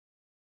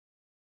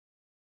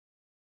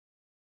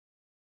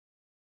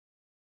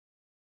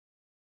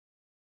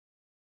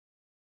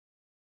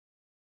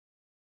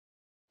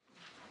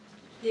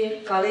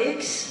Dear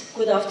colleagues,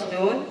 good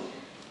afternoon.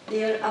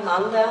 Dear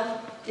Amanda,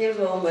 dear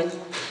Roman,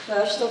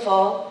 first of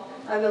all,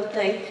 I will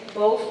thank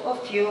both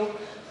of you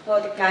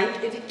for the kind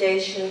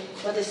invitation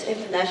for this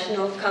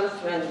international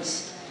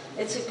conference.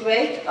 It's a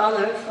great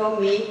honor for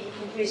me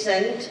to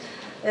present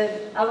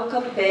our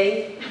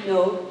campaign,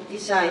 No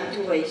Design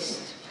to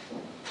Waste.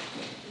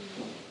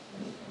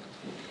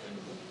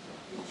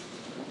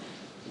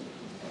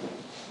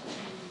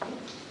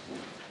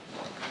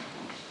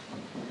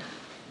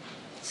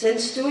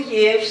 Since 2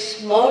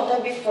 years, more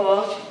than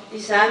before,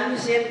 Design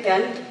Museum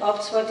Gent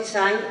opts for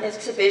design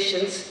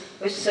exhibitions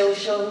with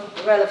social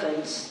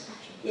relevance.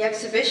 The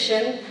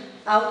exhibition,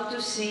 Out to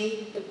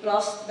See the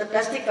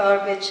Plastic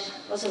Garbage,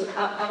 was an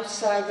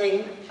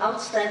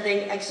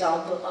outstanding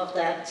example of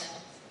that.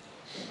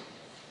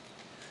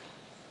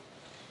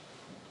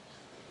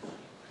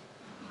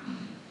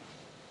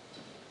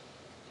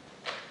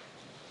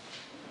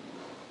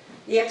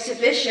 The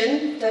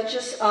exhibition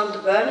touches on the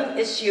burning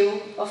issue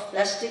of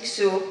plastic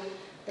soup,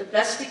 the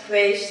plastic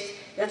waste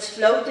that's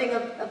floating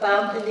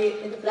about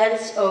in the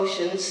planet's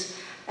oceans,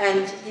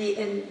 and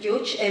the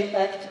huge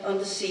impact on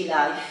the sea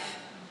life.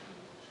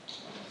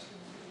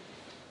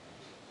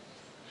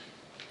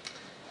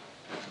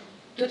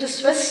 To the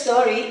Swiss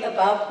story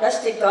about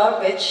plastic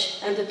garbage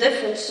and the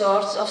different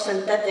sorts of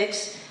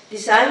synthetics,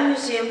 Design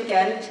Museum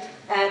Gent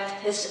had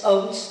his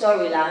own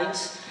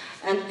storylines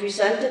and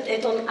presented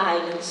it on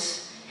islands.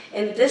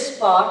 In this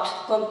part,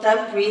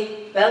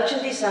 contemporary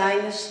Belgian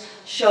designers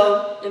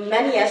show the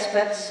many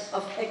aspects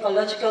of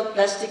ecological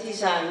plastic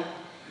design.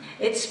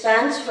 It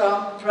spans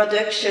from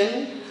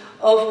production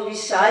over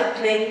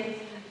recycling,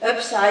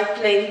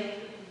 upcycling,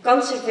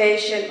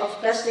 conservation of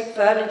plastic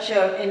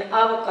furniture in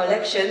our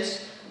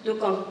collections to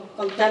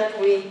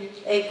contemporary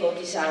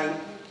eco-design.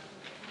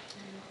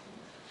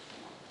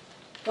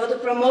 For the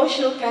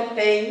promotional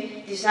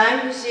campaign,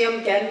 Design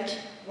Museum Gent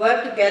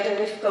worked together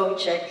with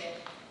Kojak,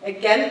 a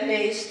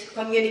Ghent-based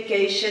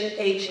communication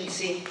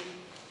agency,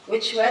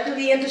 which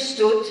readily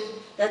understood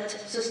that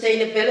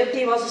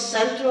sustainability was a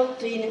central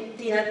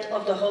tenet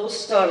of the whole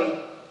story.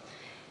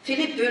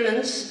 Philippe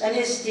Bullens and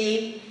his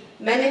team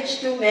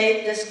managed to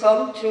make this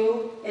come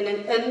true in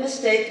an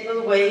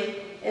unmistakable way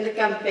in the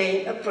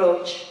campaign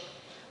approach.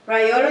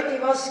 Priority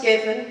was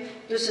given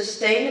to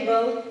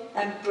sustainable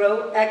and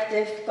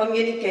proactive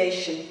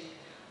communication.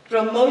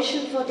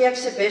 Promotion for the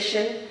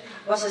exhibition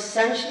was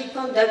essentially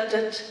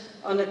conducted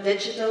on a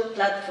digital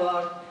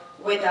platform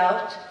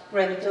without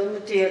rental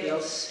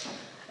materials.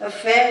 A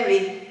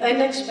fairly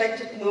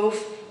unexpected move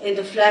in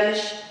the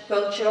Flemish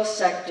cultural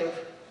sector,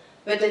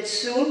 but it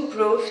soon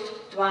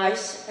proved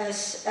twice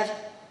as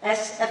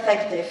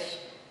effective.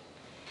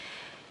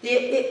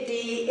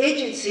 The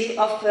agency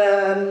of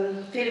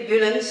Philippe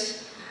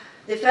Bullens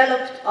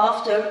developed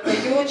after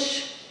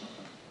huge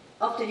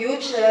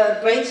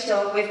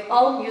brainstorm with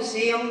all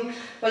museum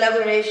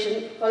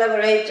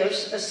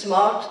collaborators a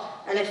smart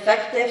and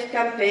effective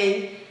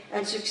campaign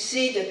and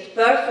succeeded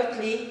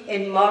perfectly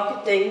in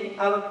marketing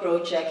our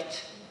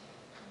project.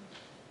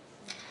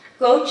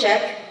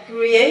 Kojak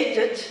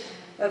created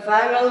a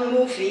viral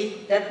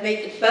movie that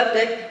made the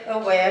public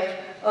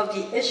aware of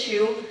the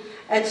issue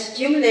and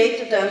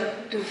stimulated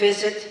them to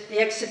visit the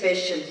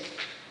exhibition.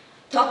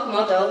 Top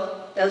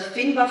model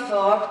Delphine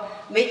Baffard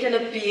made an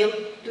appeal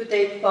to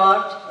take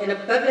part in a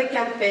public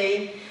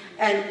campaign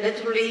and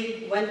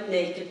literally went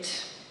naked.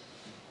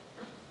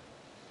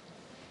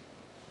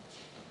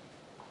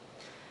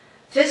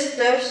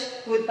 Visitors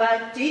would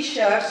buy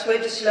t-shirts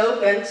with the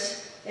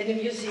slogans in the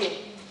museum.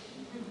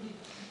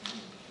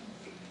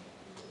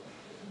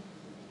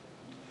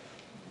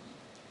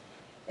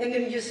 In the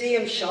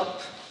museum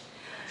shop.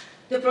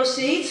 The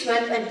proceeds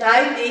went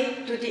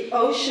entirely to the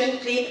ocean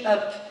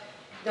cleanup,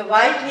 the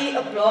widely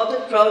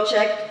applauded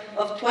project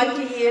of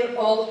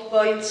 20-year-old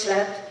Boyan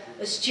Sled,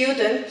 a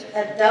student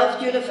at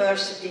Delft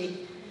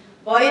University.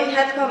 Boyan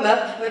had come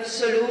up with a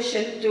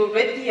solution to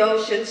rid the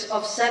oceans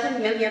of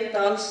 7 million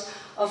tons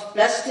of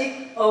plastic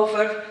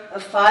over a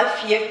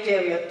 5-year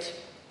period.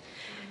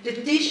 The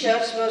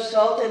t-shirts were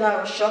sold in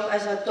our shop,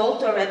 as I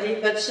told already,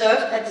 but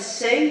served at the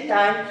same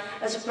time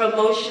as a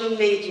promotional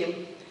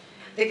medium.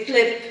 The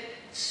clip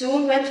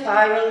soon went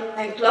viral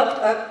and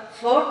clocked up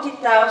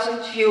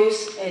 40,000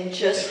 views in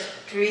just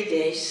 3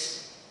 days.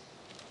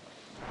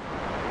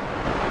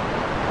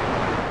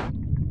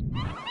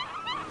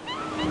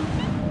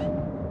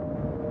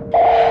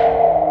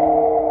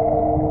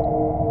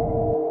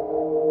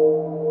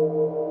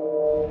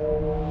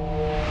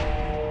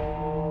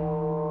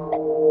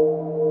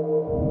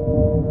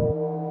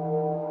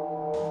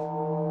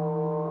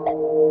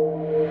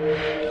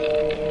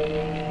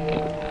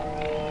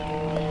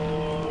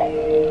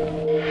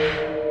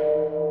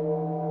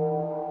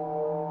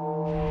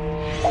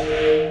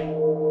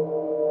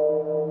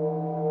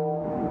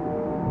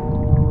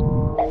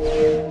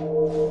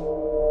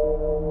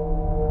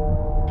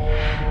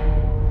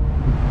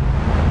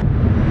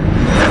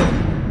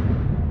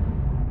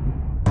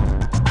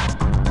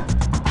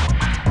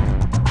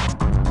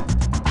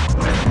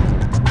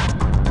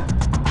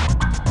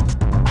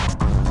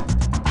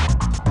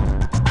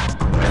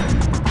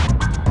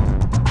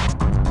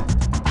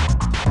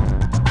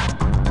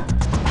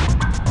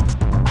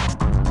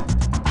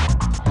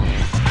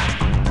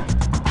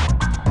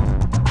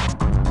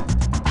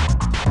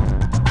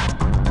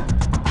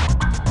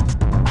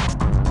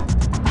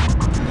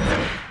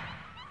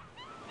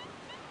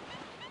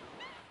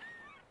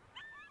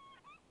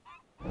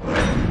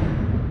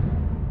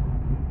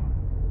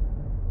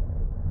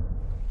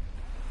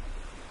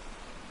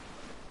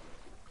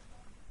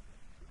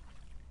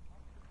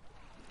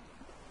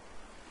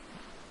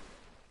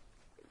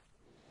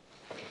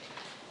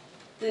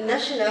 The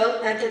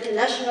national and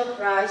international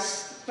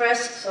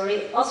press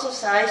also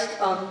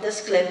seized on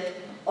this clip,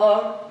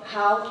 or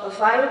how a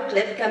viral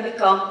clip can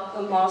become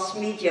a mass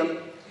medium.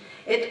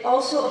 It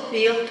also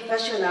appealed to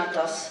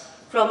fashionatas,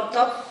 from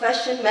top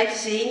fashion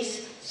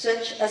magazines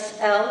such as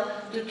Elle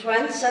to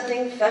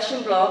trend-setting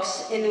fashion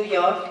blogs in New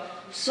York.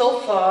 So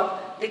far,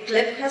 the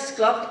clip has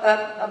clocked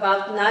up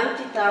about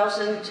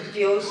 90,000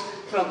 views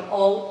from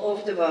all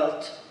over the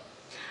world.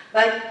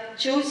 By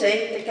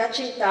choosing the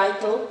catching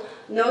title,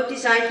 No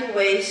Design to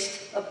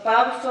Waste, a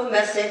powerful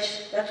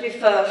message that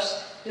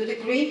refers to the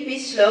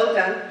Greenpeace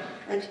slogan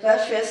and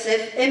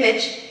persuasive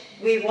image,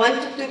 we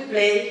wanted to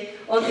play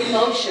on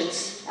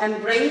emotions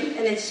and bring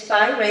an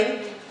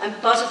inspiring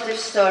and positive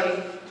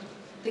story.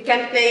 The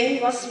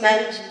campaign was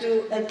meant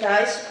to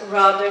entice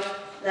rather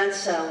than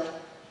sell.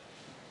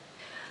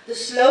 The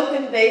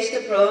slogan-based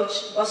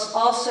approach was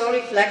also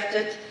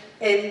reflected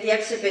in the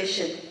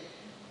exhibition.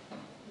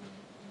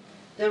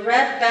 The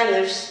red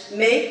banners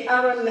made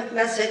our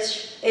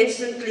message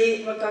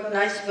instantly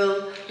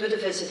recognizable to the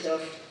visitor.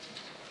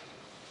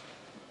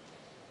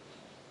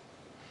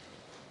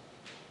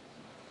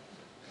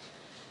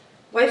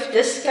 With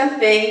this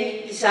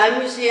campaign, Design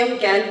Museum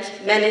Gent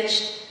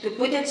managed to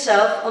put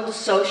itself on the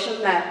social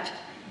map.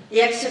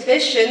 The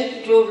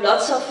exhibition drew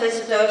lots of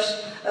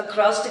visitors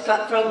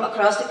from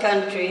across the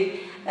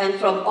country and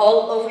from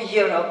all over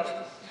Europe.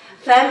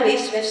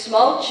 Families with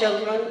small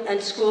children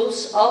and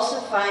schools also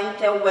find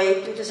their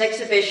way to this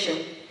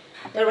exhibition.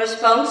 The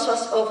response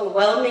was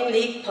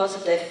overwhelmingly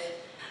positive.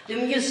 The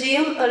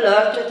museum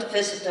alerted the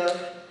visitor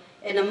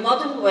in a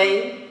modern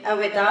way and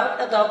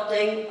without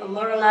adopting a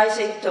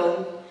moralizing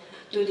tone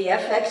to the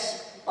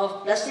effects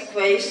of plastic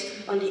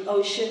waste on the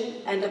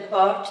ocean and the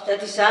part that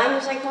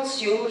designers and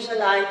consumers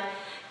alike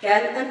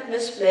can and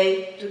must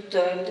play to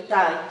turn the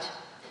tide.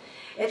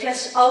 It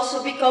has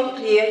also become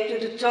clear to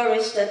the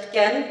tourists that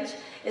Gent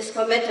is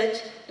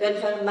committed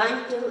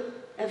to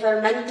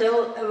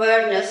environmental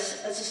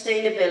awareness and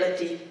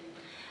sustainability.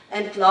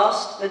 And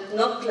last but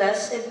not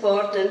less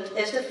important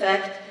is the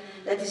fact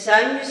that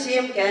Design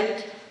Museum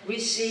Gent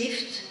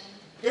received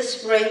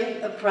this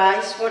spring a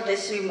prize for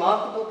this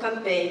remarkable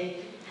campaign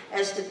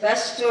as the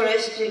best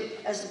touristic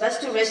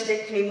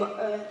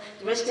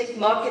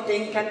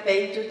marketing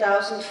campaign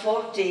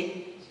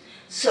 2014.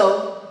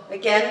 So,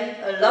 again,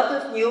 a lot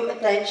of new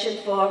attention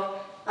for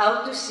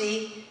how to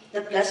see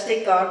the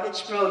plastic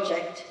garbage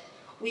project.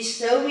 We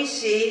still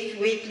receive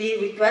weekly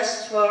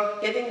requests for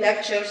giving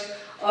lectures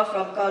or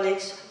from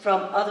colleagues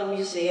from other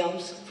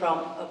museums from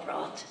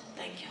abroad.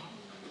 Thank you.